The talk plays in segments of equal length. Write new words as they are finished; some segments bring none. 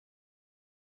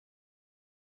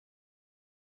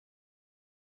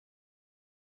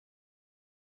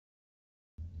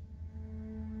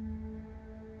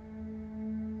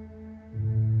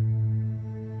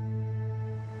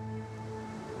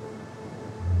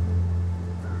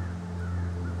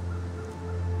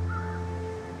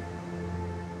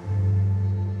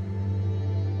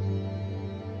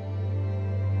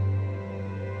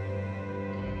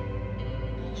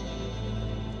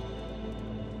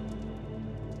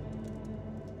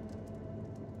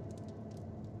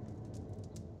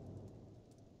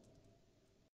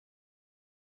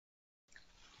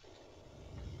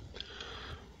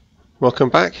Welcome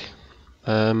back.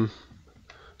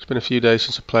 It's been a few days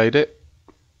since I played it.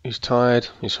 He's tired,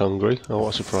 he's hungry. Oh,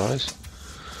 what a surprise.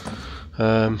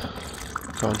 Can't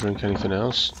drink anything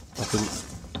else.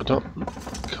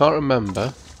 Can't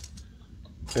remember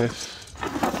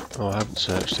if... Oh, I haven't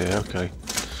searched here, okay.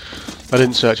 I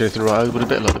didn't search anything right. With a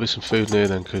bit of luck there'll be some food near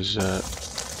then, because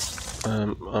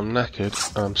I'm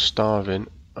knackered, I'm starving,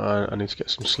 I need to get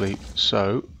some sleep.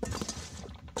 So,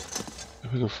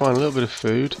 if we can find a little bit of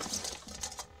food,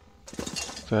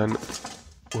 then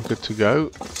we're good to go.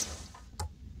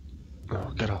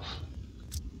 Oh, get off.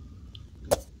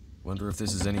 Wonder if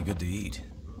this is any good to eat.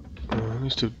 I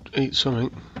need to eat something,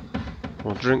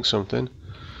 or drink something,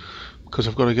 because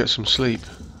I've got to get some sleep.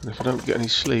 And if I don't get any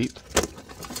sleep,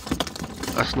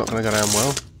 that's not going to go down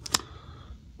well.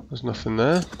 There's nothing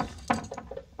there.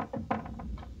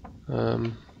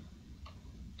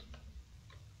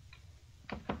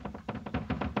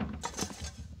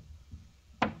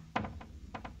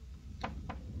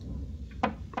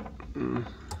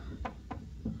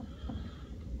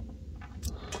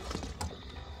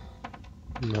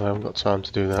 No, I haven't got time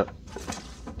to do that.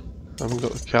 I haven't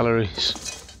got the calories.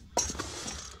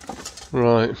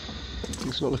 Right,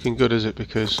 it's not looking good, is it?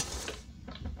 Because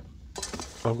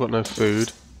I've got no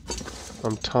food.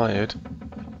 I'm tired.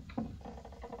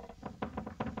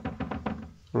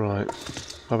 Right,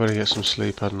 I better get some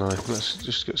sleep, hadn't I? Let's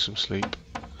just get some sleep.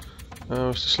 Oh,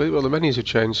 it's to sleep. Well, the menus have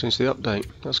changed since the update.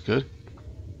 That's good.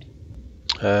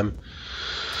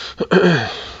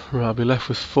 Right, I'll be left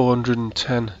with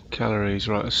 410 calories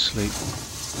right asleep.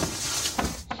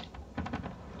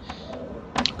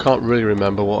 Can't really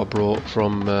remember what I brought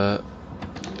from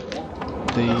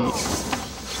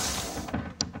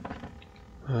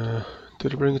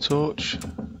did I bring a torch?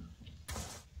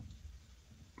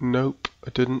 Nope, I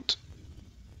didn't.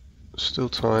 Still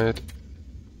tired.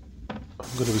 I'm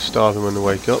going to be starving when I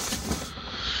wake up.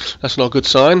 That's not a good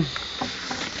sign.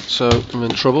 So I'm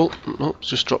in trouble. Oh,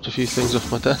 just dropped a few things off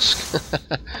my desk.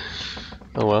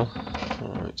 Oh well.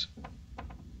 Alright.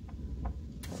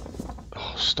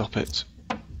 Oh, stop it.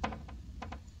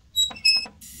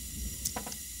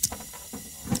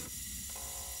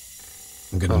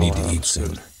 I'm gonna need to eat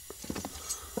soon.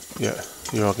 Yeah,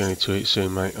 you are going to need to eat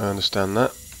soon, mate. I understand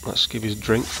that. Let's give you a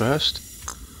drink first.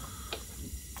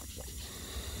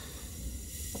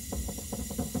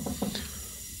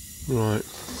 Right.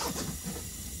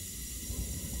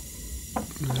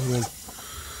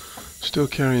 Still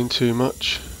carrying too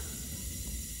much.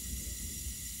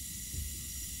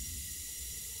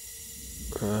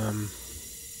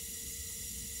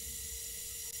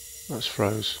 That's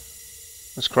froze.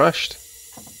 That's crashed.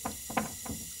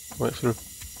 Wait for the...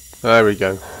 There we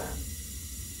go.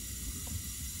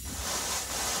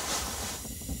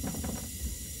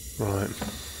 Right.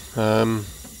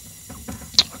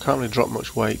 I can't really drop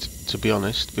much weight, to be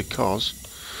honest, because...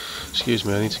 Excuse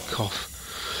me, I need to cough.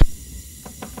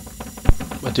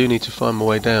 I do need to find my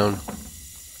way down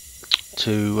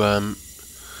to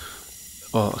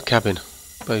well, a cabin,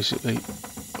 basically,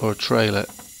 or a trailer,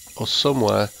 or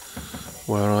somewhere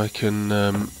where I can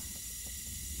right,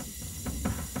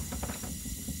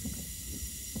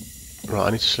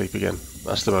 I need to sleep again.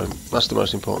 That's the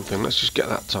most important thing. Let's just get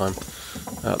that time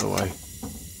out of the way.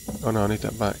 Oh no, I need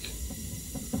that back.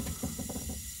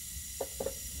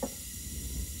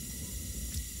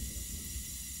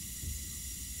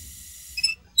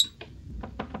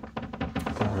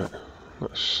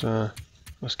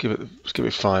 Let's give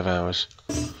it 5 hours.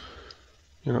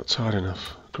 You're not tired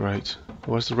enough. Great.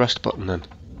 Where's the rest button then?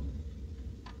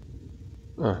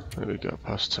 Oh, there we go.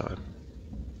 Past time.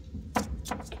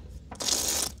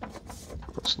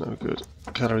 That's no good.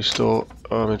 Calorie store.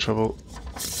 Oh, I'm in trouble.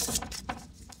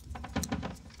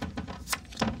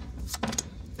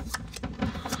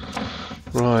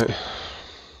 Right.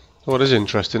 What is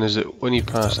interesting is that when you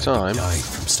pass time,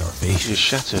 you're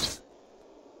shattered.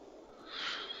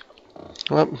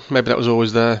 Well, maybe that was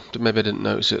always there, but maybe I didn't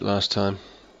notice it last time.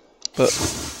 But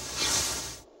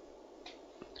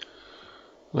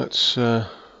let's put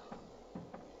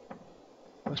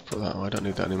that away. I don't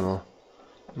need that anymore.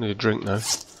 I need a drink now.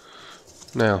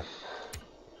 Now,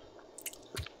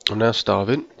 I'm now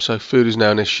starving, so food is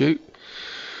now an issue.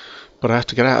 But I have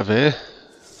to get out of here,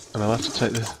 and I'll have to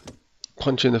take the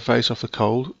punch in the face off the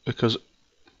cold because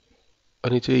I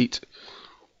need to eat.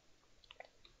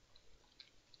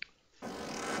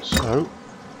 So,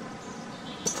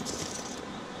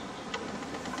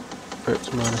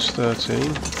 it's minus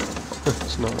 13.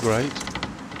 It's not great.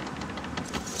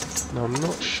 Now I'm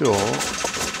not sure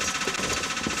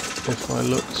if I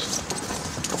looked...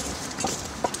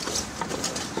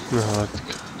 No, I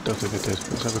don't think I did.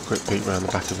 Let's have a quick peek round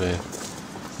the back of here.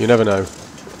 You never know.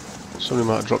 Somebody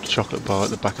might have dropped a chocolate bar at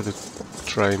the back of the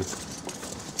train,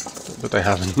 but they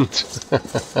haven't.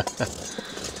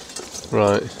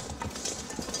 Right.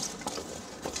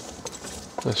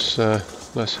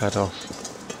 Let's head off.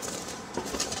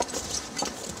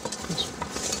 It's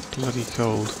bloody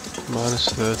cold.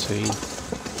 -13.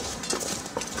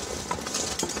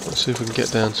 Let's see if we can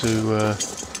get down to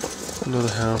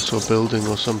another house or building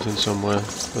or something somewhere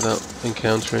without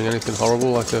encountering anything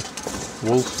horrible, like a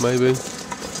wolf maybe,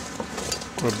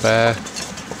 or a bear.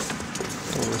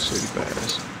 Don't want to see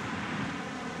bears.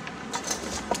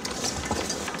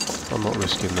 I'm not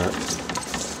risking that.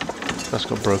 That's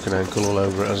got broken ankle all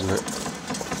over it, hasn't it?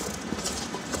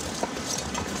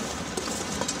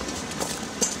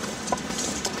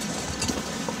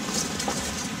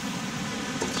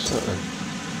 So then,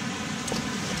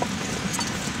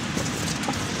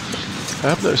 I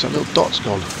have noticed that little dot's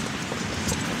gone.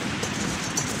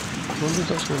 I wonder if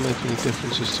that's going to make any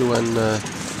difference as to when I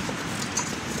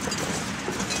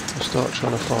start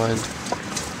trying to find.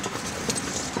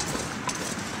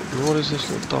 What is this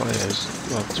little dot here?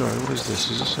 Well, sorry, what is this?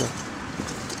 Is this a...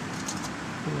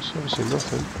 Well, it's obviously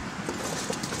nothing.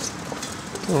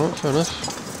 Alright, fair enough.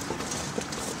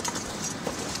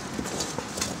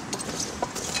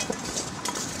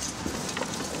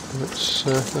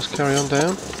 Let's carry on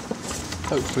down.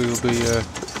 Hopefully we'll be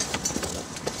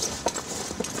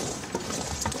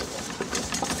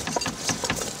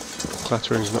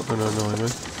clattering's not going to annoy me.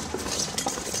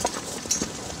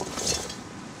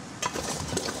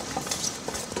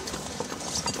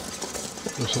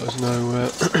 Looks like there's no,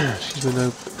 excuse me,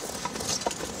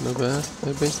 no bear,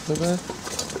 maybe, no bear?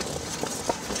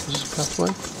 Is this a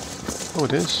pathway? Oh,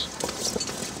 it is.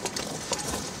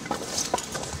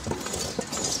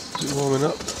 Is it warming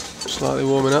up? Slightly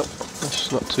warming up.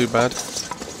 That's not too bad.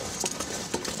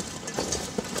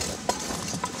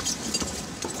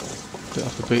 Bit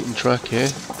off the beaten track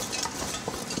here.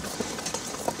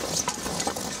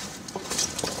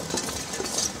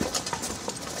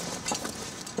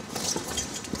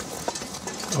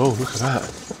 Oh, look at that.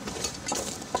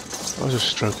 That was a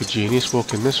stroke of genius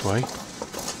walking this way.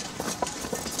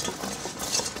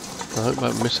 I hope I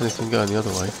don't miss anything going the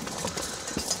other way.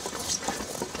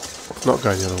 Not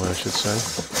going the other way, I should say.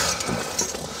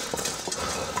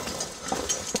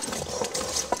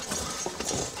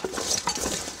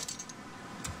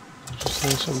 Just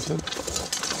say something.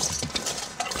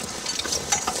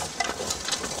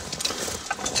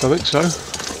 I think so.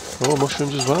 Oh,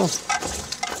 mushrooms as well.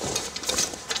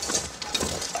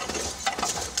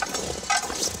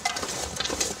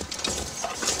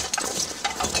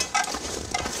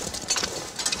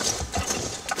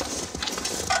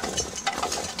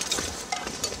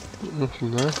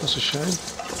 Nothing there, that's a shame. I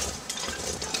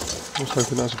was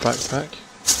hoping that was a backpack.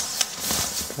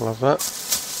 I'll have that.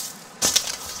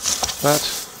 That.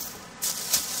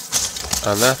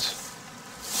 And that.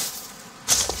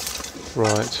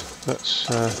 Right, that's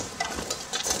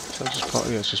just part,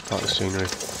 yeah, it's just part of the scenery.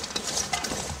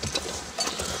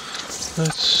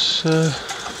 Let's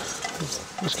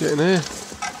get in here.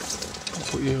 I'll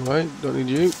put you away, don't need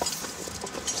you.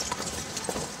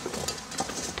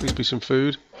 Please be some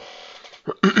food.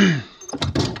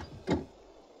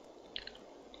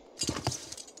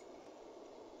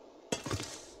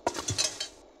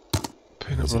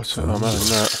 Peanut butter, I'm having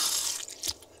that.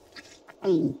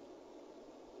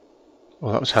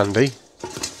 Well, that was handy.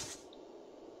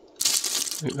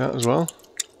 Eat that as well.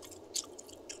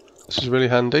 This is really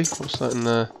handy. What's that in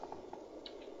there?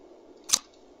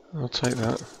 I'll take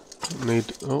that. Don't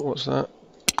need. Oh, what's that?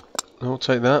 I'll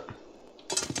take that.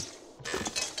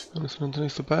 Anything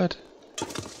underneath the bed?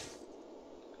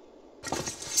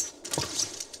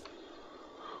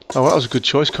 Oh, that was a good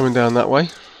choice coming down that way.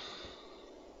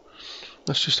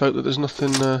 Let's just hope that there's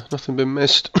nothing, nothing been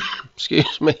missed.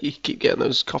 Excuse me, you keep getting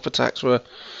those cough attacks where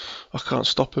I can't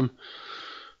stop them.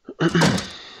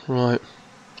 Right.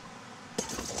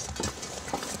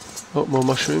 Oh, more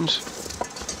mushrooms.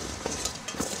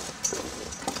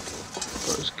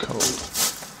 That was cold.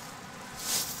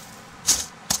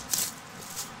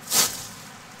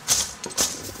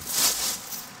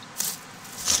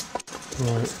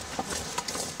 Right.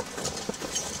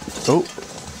 Oh.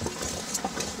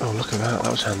 Oh, look at that.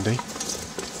 That was handy.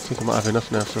 I think I might have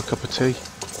enough now for a cup of tea.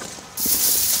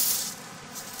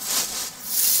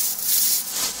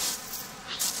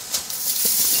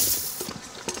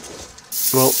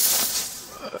 Well,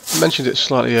 I mentioned it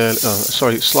slightly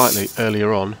slightly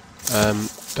earlier on.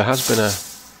 There has been an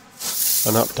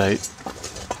update.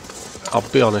 I'll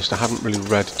be honest, I haven't really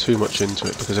read too much into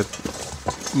it because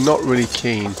not really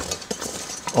keen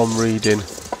on reading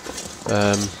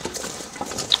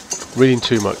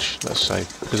too much, let's say,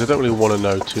 because I don't really want to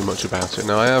know too much about it.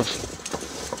 Now, I have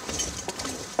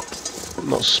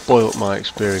not spoilt my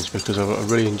experience because I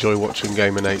really enjoy watching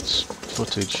Gamer Nate's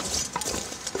footage,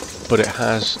 but it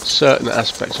has certain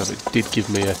aspects of it did give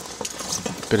me a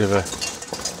bit of a,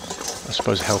 I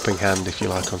suppose, helping hand, if you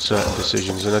like, on certain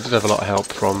decisions, and I did have a lot of help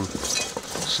from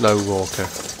Snowwalker.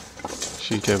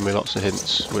 She gave me lots of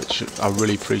hints, which I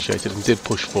really appreciated and did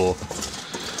push for,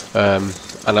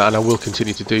 and I will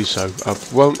continue to do so. I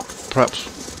won't, perhaps,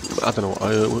 I don't know,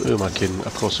 who am I kidding?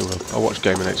 Of course I will. I watch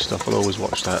Gamer Nate stuff, I'll always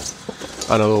watch that,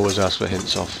 and I'll always ask for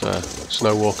hints off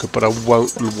Snowwalker, but I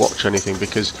won't watch anything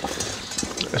because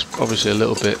it's obviously a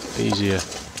little bit easier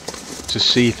to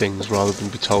see things rather than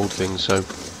be told things. So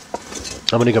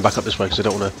I'm going to go back up this way because I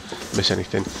don't want to miss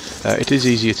anything. It is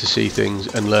easier to see things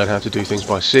and learn how to do things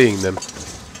by seeing them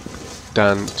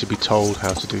than to be told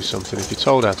how to do something. If you're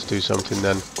told how to do something,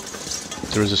 then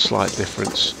there is a slight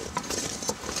difference.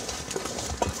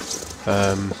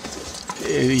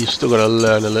 You've still got to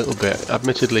learn a little bit.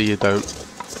 Admittedly, you don't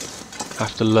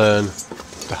have to learn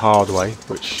the hard way,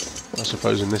 which I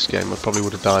suppose in this game I probably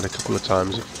would have died a couple of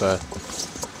times if I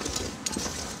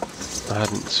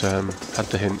hadn't had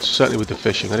the hints. Certainly with the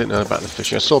fishing, I didn't know about the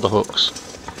fishing. I saw the hooks.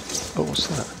 Oh, what's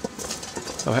that?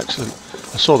 Oh, excellent.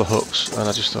 I saw the hooks and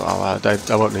I just thought, oh,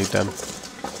 I won't need them.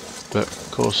 But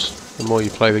of course, the more you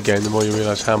play the game, the more you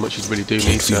realise how much you really do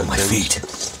need certain things.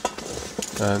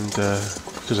 And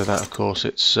because of that, of course,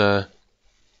 it's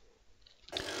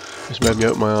made me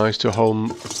open my eyes to a whole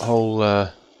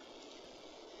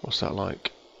what's that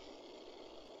like?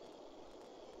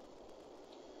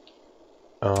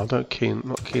 Oh, not keen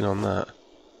on that.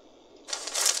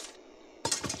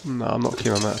 No, I'm not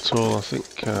keen on that at all. I think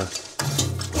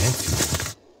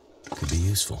could be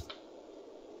useful.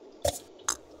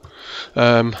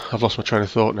 I've lost my train of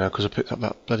thought now because I picked up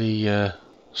that bloody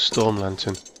storm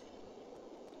lantern.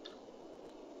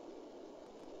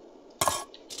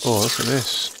 Oh, look at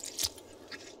this.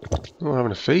 Oh, we're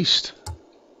having a feast.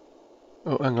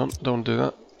 Oh, hang on, don't do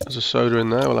that. There's a soda in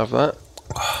there, we'll have that.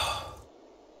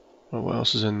 Oh, what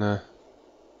else is in there?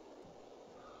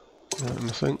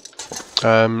 Nothing.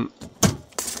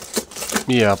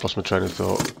 Yeah, I've lost my train of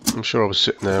thought. I'm sure I was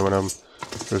sitting there when I'm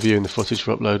reviewing the footage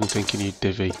for uploading thinking you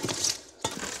divvy.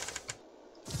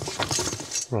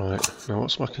 Right, now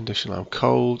what's my condition? I'm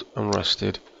cold, I'm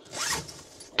rested.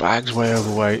 Bag's way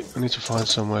overweight, I need to find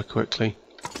somewhere quickly.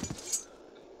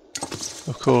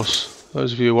 Of course,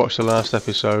 those of you who watched the last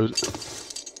episode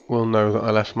will know that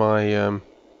I left my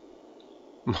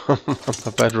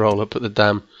my bedroll up at the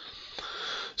dam.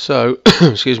 So,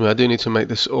 excuse me, I do need to make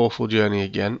this awful journey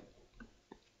again.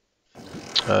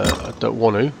 I don't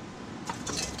want to,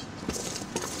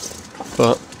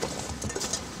 but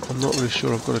I'm not really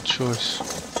sure I've got a choice.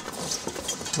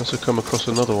 Unless I come across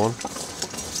another one.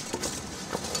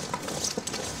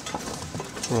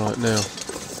 Right, now.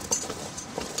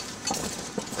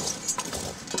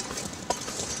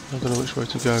 I don't know which way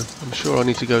to go. I'm sure I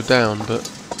need to go down, but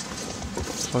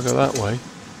if I go that way,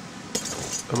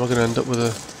 am I going to end up with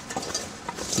a...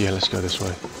 Yeah, let's go this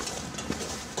way.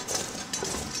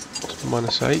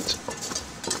 -8.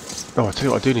 Oh, I tell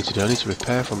you what I do need to do. I need to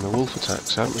repair from the wolf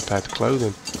attacks. I haven't repaired the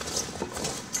clothing.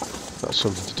 That's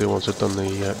something to do once I've done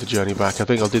the journey back. I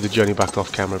think I'll do the journey back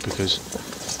off camera because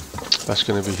that's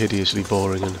going to be hideously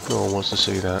boring and no one wants to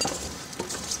see that.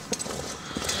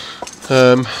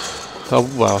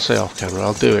 Well, I'll say off camera.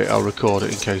 I'll do it. I'll record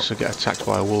it in case I get attacked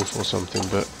by a wolf or something.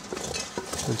 But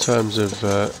in terms of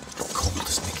Cold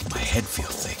is making my head feel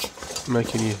thick.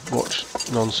 making you watch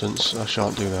nonsense, I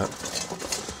shan't do that.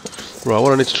 Right,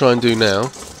 what I need to try and do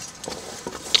now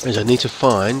is I need to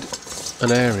find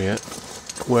an area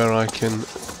where I can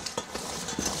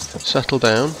settle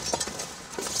down.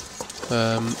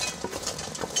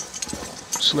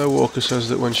 Snowwalker says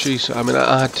that when she... I mean,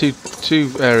 I had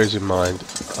two areas in mind.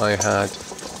 I had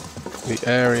the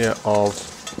area of...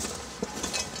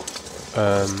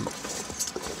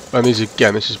 and these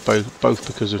again, this is both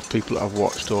because of people that I've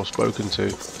watched or spoken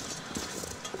to.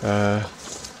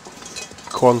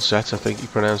 Quonset, I think you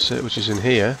pronounce it, which is in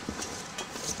here,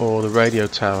 or the radio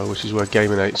tower, which is where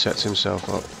Gamer Nate sets himself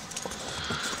up.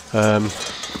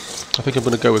 I think I'm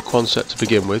going to go with Quonset to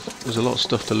begin with. There's a lot of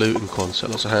stuff to loot in Quonset,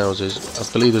 lots of houses. I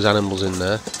believe there's animals in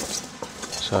there,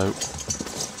 so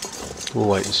we'll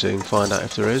wait and see and find out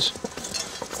if there is.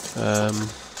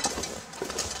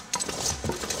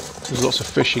 There's lots of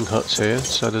fishing huts here,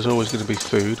 so there's always going to be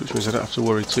food, which means I don't have to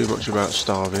worry too much about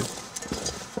starving.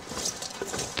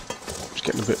 It's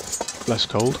getting a bit less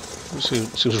cold.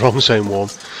 Seems wrong saying warm.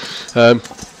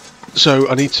 So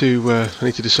I need to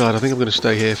decide. I think I'm going to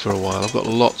stay here for a while. I've got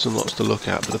lots and lots to look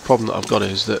at, but the problem that I've got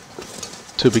is that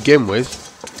to begin with,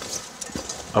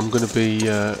 I'm going to be.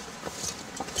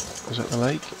 Is that the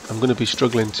lake? I'm going to be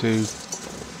struggling to.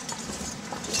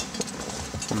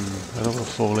 I don't want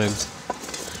to fall in.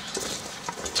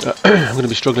 I'm going to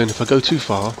be struggling if I go too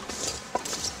far.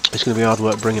 It's going to be hard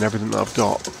work bringing everything that I've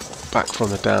got back from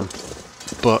the dam.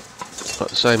 But at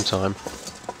the same time,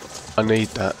 I need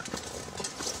that.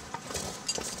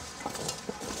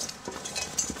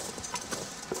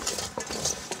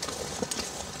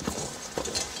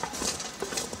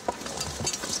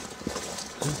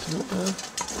 Anything up there?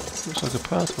 Looks like a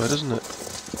pathway, doesn't it?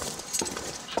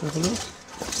 Should we have a look?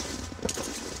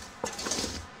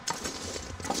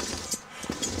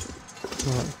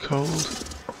 Right, cold.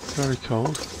 Very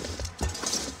cold.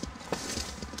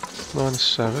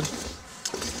 -7.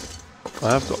 I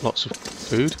have got lots of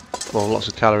food, well, lots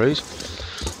of calories,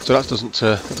 so that doesn't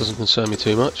concern me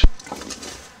too much.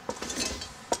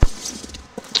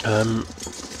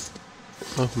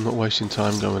 Well, I'm not wasting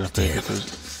time going up here because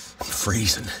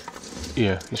freezing.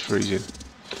 Yeah, it's freezing.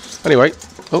 Anyway,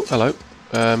 oh hello.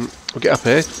 We'll get up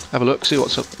here, have a look, see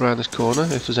what's up around this corner,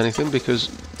 if there's anything, because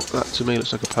that to me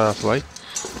looks like a pathway.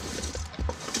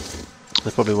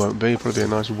 There probably won't be. Probably a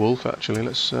nice wolf actually.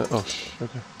 Let's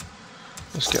okay.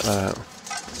 Let's get that out.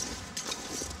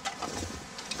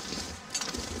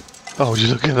 Oh, would you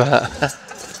look at that?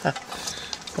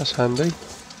 That's handy.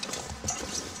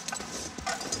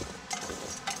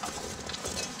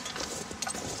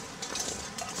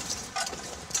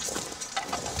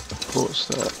 What's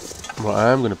that? Right, I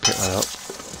am going to pick that up.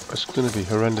 It's going to be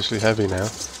horrendously heavy now.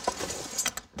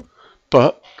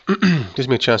 But gives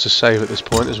me a chance to save at this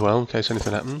point as well, in case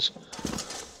anything happens.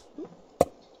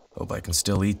 Hope I can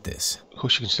still eat this. Of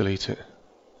course you can still eat it.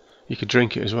 You could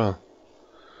drink it as well.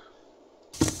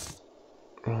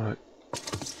 Right.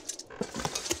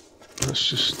 Let's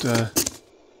just we'll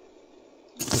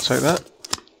take that.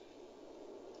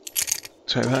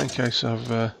 Take that in case I've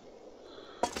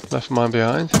left mine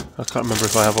behind. I can't remember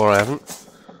if I have or I haven't.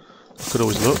 I could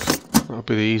always look. That would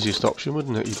be the easiest option,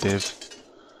 wouldn't it, you div?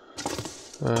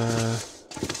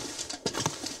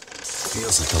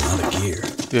 Feels like a lot of gear.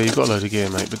 Yeah, you've got a load of gear,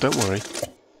 mate, but don't worry.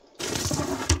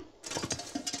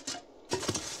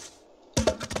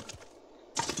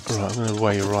 Right, I'm going to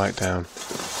weigh you right down.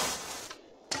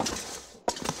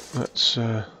 Let's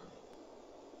how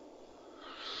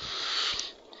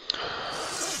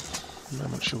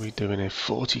much are we doing here?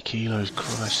 40 kilos,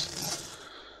 Christ.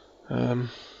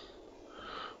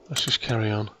 Let's just carry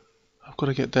on. I've got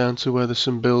to get down to where there's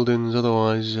some buildings,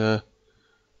 otherwise Alright,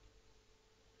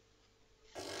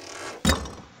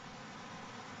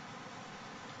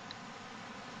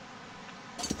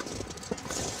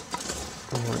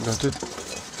 no,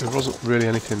 there wasn't really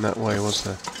anything that way, was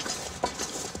there?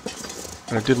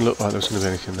 And it didn't look like there was going to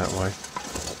be anything that way.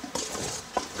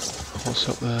 What's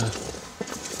up there?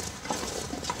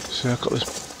 See, I've got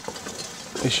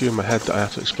this issue in my head that I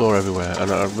have to explore everywhere,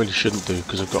 and I really shouldn't do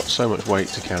because I've got so much weight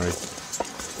to carry.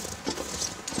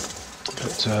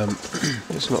 But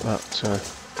it's not that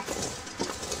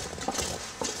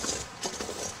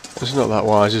it's not that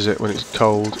wise, is it? When it's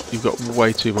cold, you've got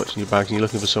way too much in your bag, and you're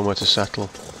looking for somewhere to settle.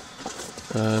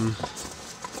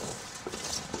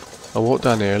 I'll walk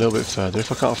down here a little bit further.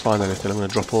 If I can't find anything, I'm going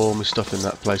to drop all my stuff in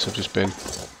that place I've just been.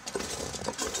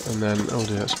 And then, oh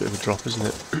dear, that's a bit of a drop, isn't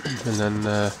it? And then,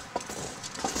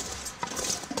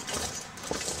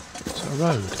 is that a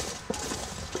road?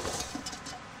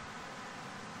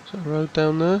 Is that a road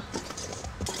down there?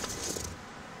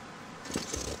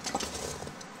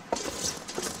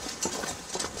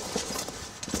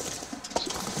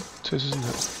 It is, isn't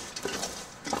it?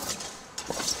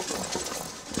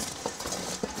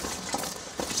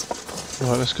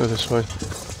 Right, let's go this way.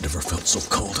 Never felt so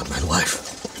cold in my life.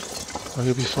 Oh,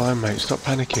 you'll be fine, mate. Stop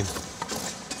panicking.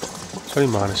 It's only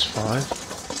 -5.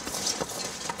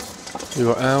 You've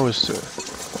got hours to...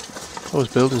 Oh, there's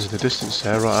buildings in the distance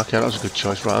there. Right, okay, that was a good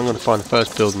choice. Right, I'm going to find the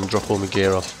first building and drop all my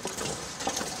gear off.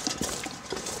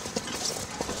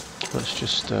 Let's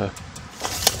just in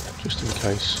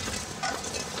case.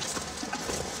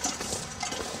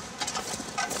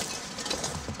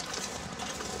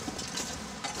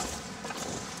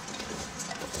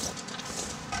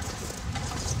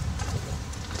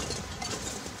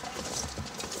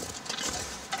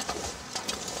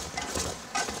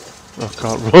 I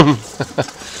can't run.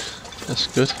 That's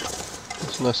good.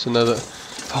 It's nice to know that.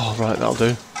 Oh, right, that'll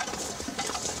do.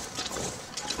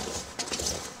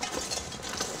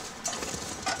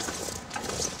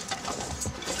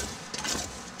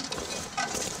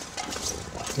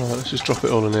 Right, let's just drop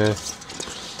it all in here.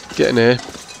 Get in here,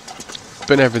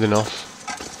 bin everything off.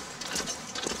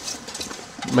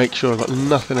 Make sure I've got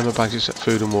nothing in my bags except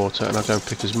food and water, and I'll go and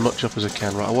pick as much up as I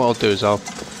can. Right, what I'll do is I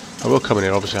will come in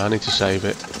here, obviously, I need to save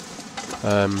it.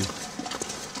 And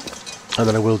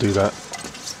then I will do that.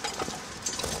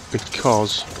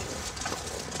 Because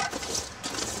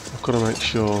I've got to make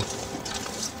sure...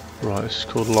 Right, this is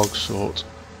called log sort.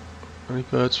 Any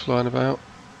birds flying about?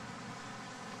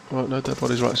 Right, no dead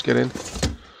bodies. Right, let's get in.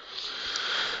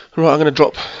 Right, I'm going to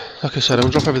drop... Like I said, I'm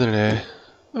going to drop everything in here.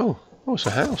 Oh, it's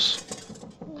a house.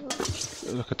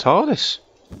 Look, a TARDIS.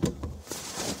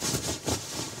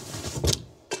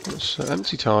 It's an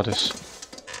empty TARDIS.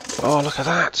 Oh, look at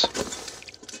that!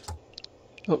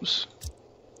 Oops.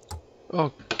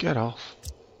 Oh, get off.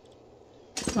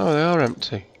 Oh, they are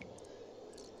empty.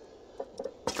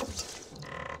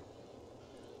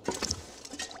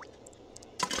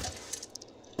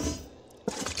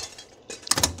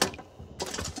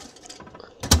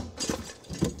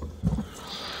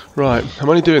 Right, I'm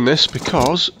only doing this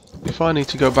because if I need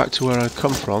to go back to where I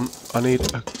come from, I need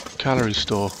a calorie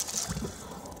store.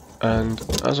 And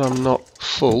as I'm not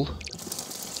full,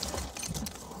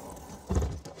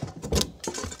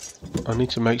 I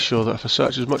need to make sure that if I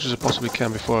search as much as I possibly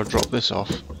can before I drop this off,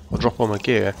 or drop all my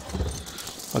gear,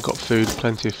 I've got food,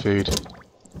 plenty of food.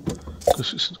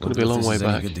 Because it's going to be a long way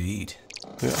back. Good to eat.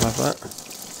 Yeah, I'll have that.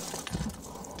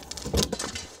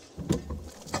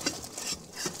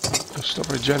 It's not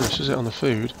very generous, is it, on the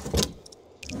food?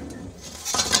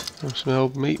 Some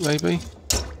old meat, maybe?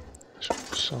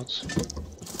 Sods.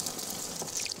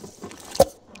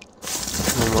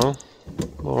 Oh well.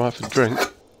 Alright for drink.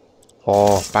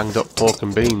 Oh, banged up pork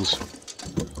and beans.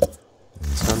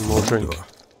 And more drink.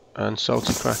 And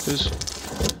salty crackers.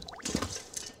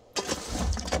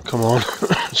 Come on.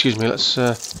 Excuse me, let's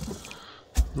not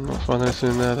find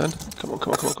anything in there then. Come on,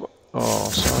 come on, come on, come on. Oh,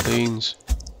 sardines.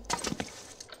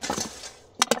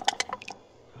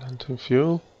 Lantern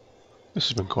fuel. This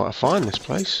has been quite a find, this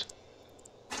place.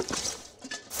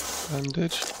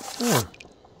 Bandage. Oh,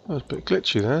 that was a bit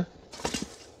glitchy there.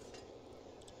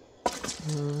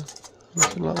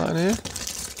 Nothing like that in here.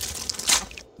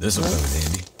 This'll come in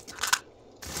handy.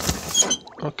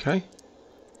 Okay.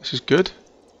 This is good.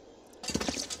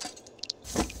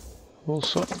 Wool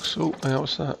socks. Oh, yeah,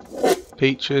 what's that?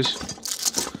 Peaches.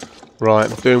 Right,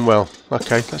 I'm doing well.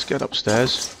 Okay, let's get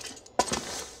upstairs.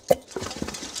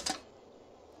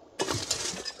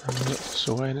 And let this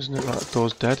away, isn't it? Right, the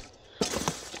door's dead.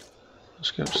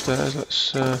 Let's get upstairs.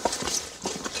 Let's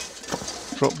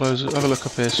drop those. Have a look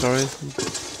up here, sorry.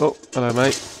 Oh, hello,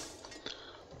 mate.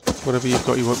 Whatever you've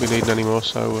got, you won't be needing anymore,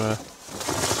 so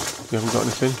you haven't got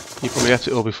anything. You probably ate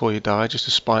it all before you die, just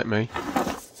to spite me.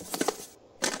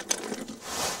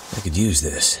 I could use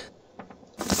this.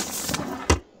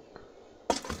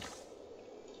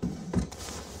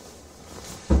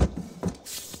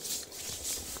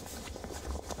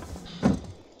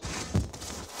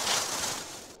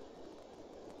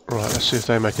 Right, let's see if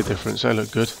they make a difference. They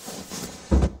look good.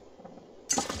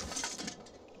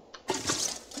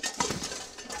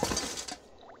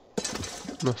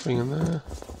 Nothing in there.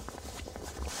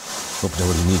 Hope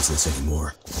nobody needs this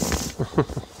anymore.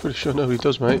 Pretty sure nobody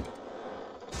does, mate.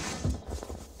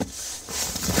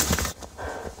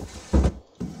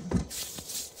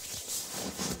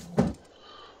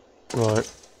 Right.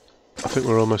 I think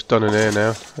we're almost done in here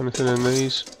now. Anything in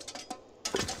these?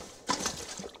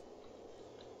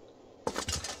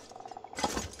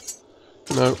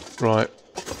 No. Right.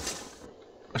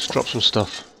 Let's drop some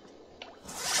stuff.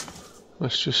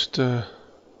 Let's just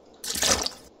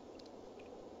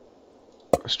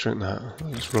let's drink that.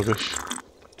 That's rubbish.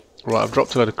 Right, I've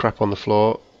dropped a load of crap on the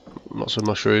floor, lots of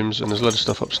mushrooms, and there's a load of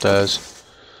stuff upstairs,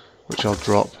 which I'll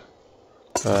drop.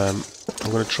 I'm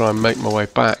going to try and make my way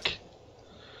back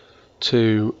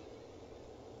to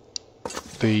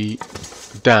the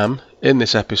dam in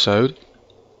this episode.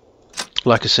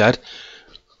 Like I said,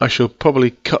 I shall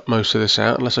probably cut most of this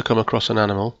out unless I come across an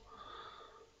animal,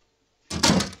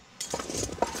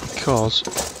 because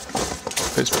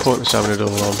it's pointless having it all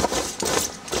on.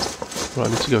 Right,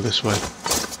 I need to go this way.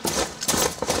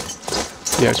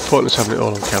 Yeah, it's pointless having it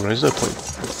all on camera. There's no point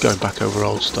going back over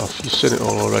old stuff. You've seen it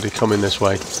all already coming this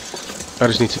way. I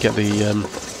just need to get the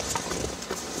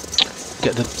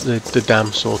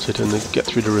dam sorted and get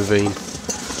through the ravine.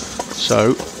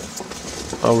 So,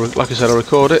 like I said, I'll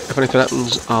record it. If anything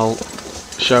happens, I'll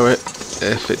show it.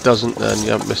 If it doesn't, then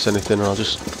you haven't missed anything, and I'll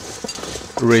just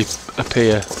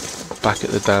reappear back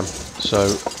at the dam.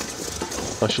 So,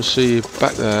 I shall see you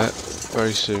back there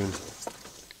very soon.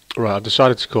 Right, I've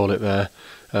decided to call it there.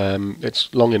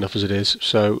 It's long enough as it is,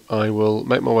 so I will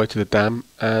make my way to the dam,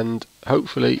 and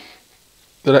hopefully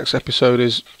the next episode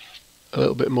is a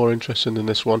little bit more interesting than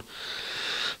this one.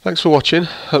 Thanks for watching,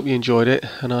 hope you enjoyed it,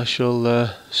 and I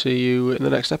shall see you in the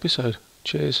next episode.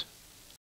 Cheers.